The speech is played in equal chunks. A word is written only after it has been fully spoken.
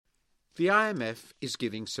The IMF is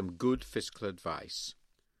giving some good fiscal advice.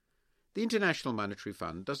 The International Monetary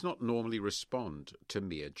Fund does not normally respond to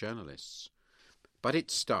mere journalists, but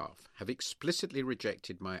its staff have explicitly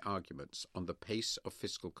rejected my arguments on the pace of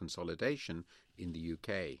fiscal consolidation in the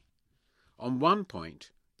UK. On one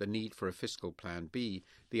point, the need for a fiscal plan B,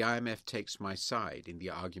 the IMF takes my side in the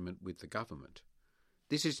argument with the government.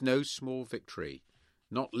 This is no small victory,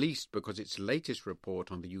 not least because its latest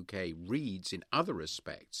report on the UK reads in other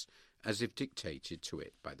respects as if dictated to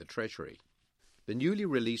it by the Treasury. The newly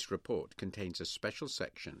released report contains a special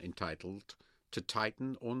section entitled "To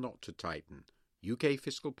Tighten or Not to Tighten, UK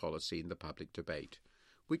Fiscal Policy in the Public Debate,"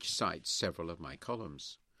 which cites several of my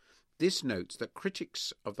columns. This notes that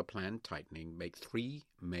critics of the planned tightening make three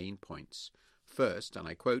main points. First, and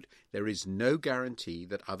I quote, "There is no guarantee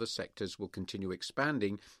that other sectors will continue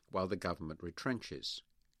expanding while the government retrenches."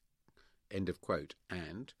 End of quote.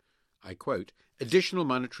 And, I quote, "Additional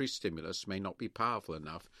monetary stimulus may not be powerful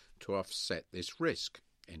enough to offset this risk."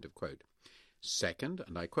 End of quote. Second,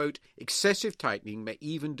 and I quote, "Excessive tightening may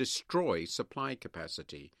even destroy supply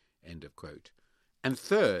capacity." End of quote. And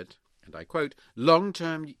third, and I quote,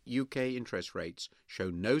 "Long-term UK interest rates show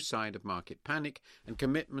no sign of market panic, and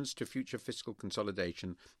commitments to future fiscal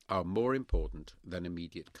consolidation are more important than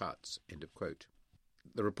immediate cuts." End of quote.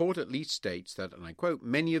 The report at least states that, and I quote,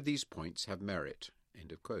 "Many of these points have merit."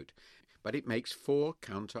 End of quote. But it makes four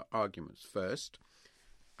counter-arguments. First,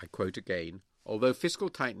 I quote again, "Although fiscal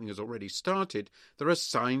tightening has already started, there are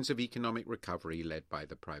signs of economic recovery led by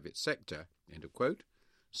the private sector." End of quote.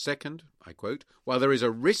 Second, I quote, "While there is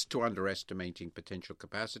a risk to underestimating potential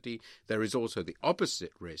capacity, there is also the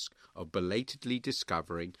opposite risk of belatedly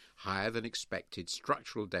discovering higher than expected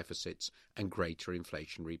structural deficits and greater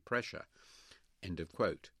inflationary pressure." End of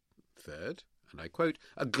quote. Third, and I quote,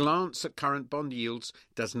 "A glance at current bond yields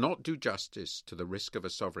does not do justice to the risk of a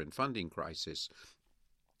sovereign funding crisis,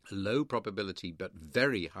 a low probability but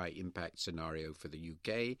very high impact scenario for the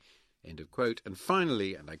UK." End of quote. And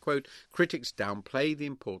finally, and I quote, "Critics downplay the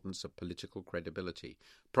importance of political credibility.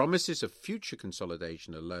 Promises of future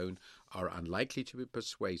consolidation alone are unlikely to be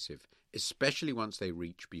persuasive, especially once they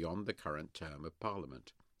reach beyond the current term of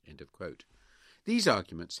Parliament." End of quote. These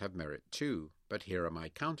arguments have merit too, but here are my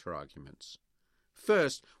counter-arguments.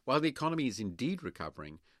 First, while the economy is indeed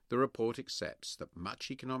recovering, the report accepts that much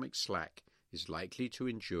economic slack is likely to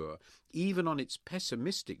endure, even on its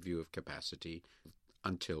pessimistic view of capacity,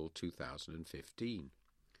 until 2015.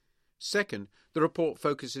 Second, the report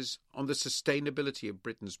focuses on the sustainability of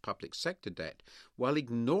Britain's public sector debt while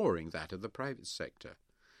ignoring that of the private sector.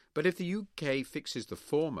 But if the UK fixes the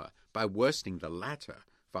former by worsening the latter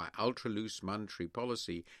via ultra-loose monetary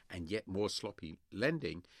policy and yet more sloppy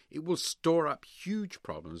lending, it will store up huge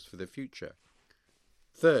problems for the future.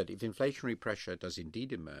 Third, if inflationary pressure does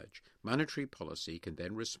indeed emerge, monetary policy can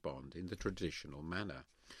then respond in the traditional manner.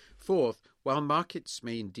 Fourth, while markets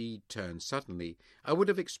may indeed turn suddenly, I would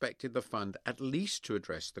have expected the fund at least to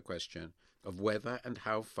address the question of whether and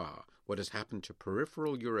how far what has happened to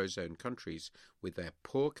peripheral Eurozone countries with their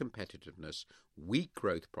poor competitiveness, weak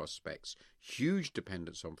growth prospects, huge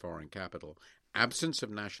dependence on foreign capital, absence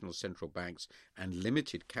of national central banks, and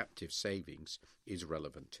limited captive savings is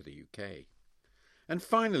relevant to the UK. And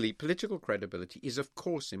finally, political credibility is of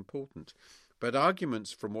course important, but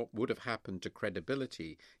arguments from what would have happened to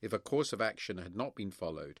credibility if a course of action had not been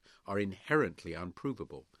followed are inherently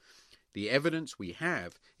unprovable. The evidence we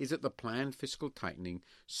have is that the planned fiscal tightening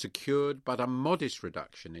secured but a modest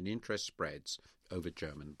reduction in interest spreads over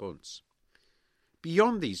German bunds.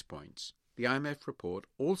 Beyond these points, the IMF report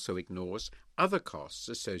also ignores other costs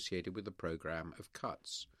associated with the programme of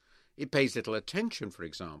cuts. It pays little attention, for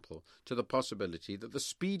example, to the possibility that the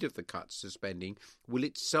speed of the cuts to spending will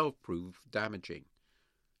itself prove damaging.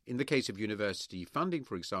 In the case of university funding,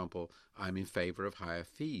 for example, I am in favour of higher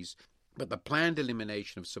fees, but the planned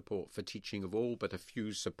elimination of support for teaching of all but a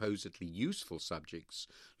few supposedly useful subjects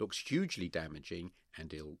looks hugely damaging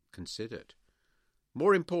and ill-considered.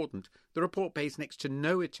 More important, the report pays next to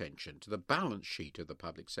no attention to the balance sheet of the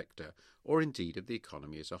public sector, or indeed of the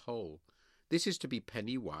economy as a whole. This is to be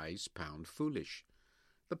penny wise, pound foolish.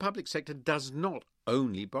 The public sector does not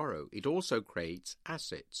only borrow, it also creates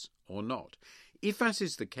assets, or not. If, as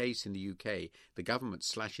is the case in the UK, the government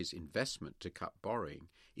slashes investment to cut borrowing,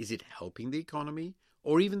 is it helping the economy,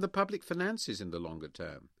 or even the public finances in the longer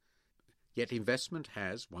term? Yet investment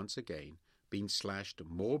has, once again, been slashed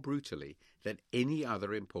more brutally than any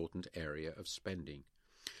other important area of spending.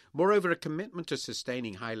 Moreover, a commitment to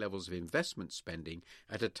sustaining high levels of investment spending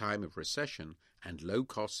at a time of recession and low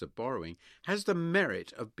costs of borrowing has the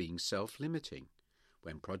merit of being self-limiting.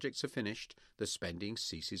 When projects are finished, the spending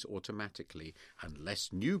ceases automatically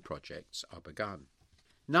unless new projects are begun.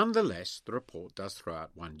 Nonetheless, the report does throw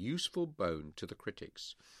out one useful bone to the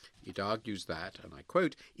critics. It argues that, and I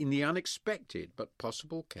quote, in the unexpected but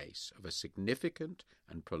possible case of a significant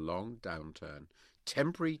and prolonged downturn,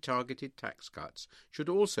 temporary targeted tax cuts should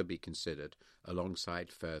also be considered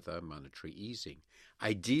alongside further monetary easing,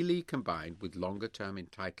 ideally combined with longer-term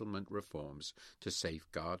entitlement reforms to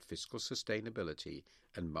safeguard fiscal sustainability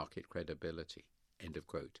and market credibility. End of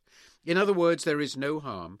quote. In other words, there is no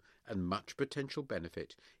harm and much potential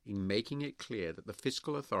benefit in making it clear that the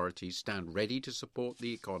fiscal authorities stand ready to support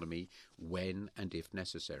the economy when and if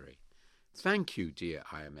necessary. Thank you, dear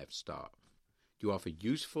IMF staff. You offer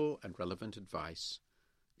useful and relevant advice.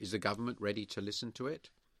 Is the government ready to listen to it?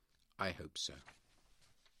 I hope so.